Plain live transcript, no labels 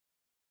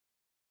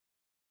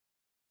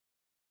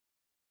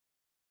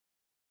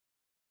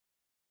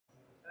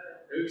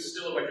Who's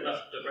still awake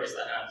enough to raise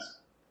their hands?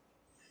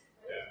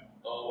 Yeah.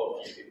 Oh,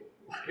 a few people.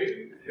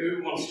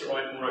 Who wants to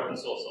write more open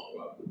source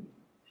software?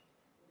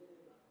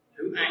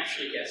 Who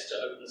actually gets to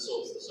open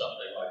source the stuff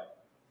they write?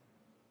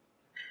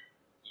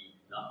 You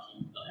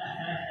lucky.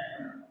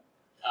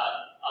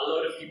 A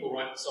load of people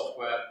write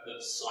software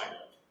that's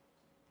siloed,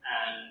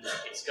 and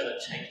it's going to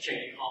take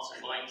changing hearts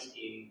and minds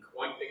in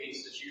quite big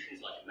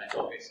institutions like Met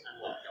Office and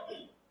like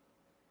government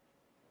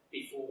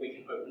before we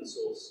can open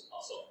source our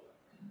software.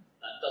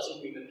 That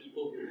doesn't mean that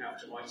people who have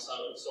to write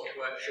siloed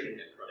software shouldn't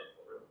get credit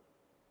for it.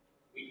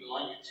 We'd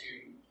like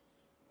to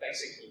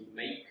basically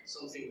make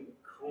something that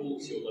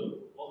crawls your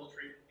local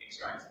repository,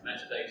 extracts the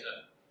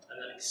metadata, and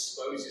then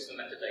exposes the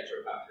metadata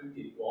about who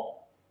did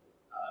what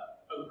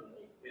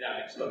openly without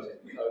exposing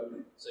the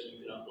code, so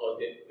you can upload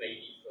it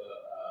maybe for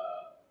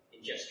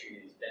ingestion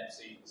into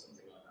DevSeed or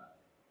something like that.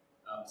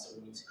 So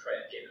we need to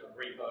create a GitHub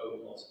repo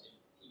with lots of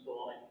different people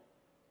on it,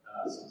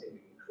 something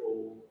we can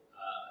crawl,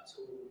 a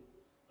tool.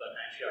 But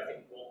actually, I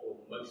think what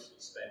we'll mostly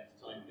spend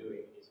time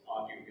doing is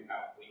arguing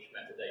about which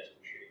metadata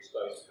we should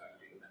expose to how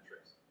you do the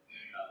metrics.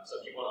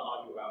 So if you want to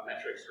argue about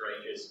metrics for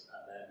ages,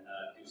 and then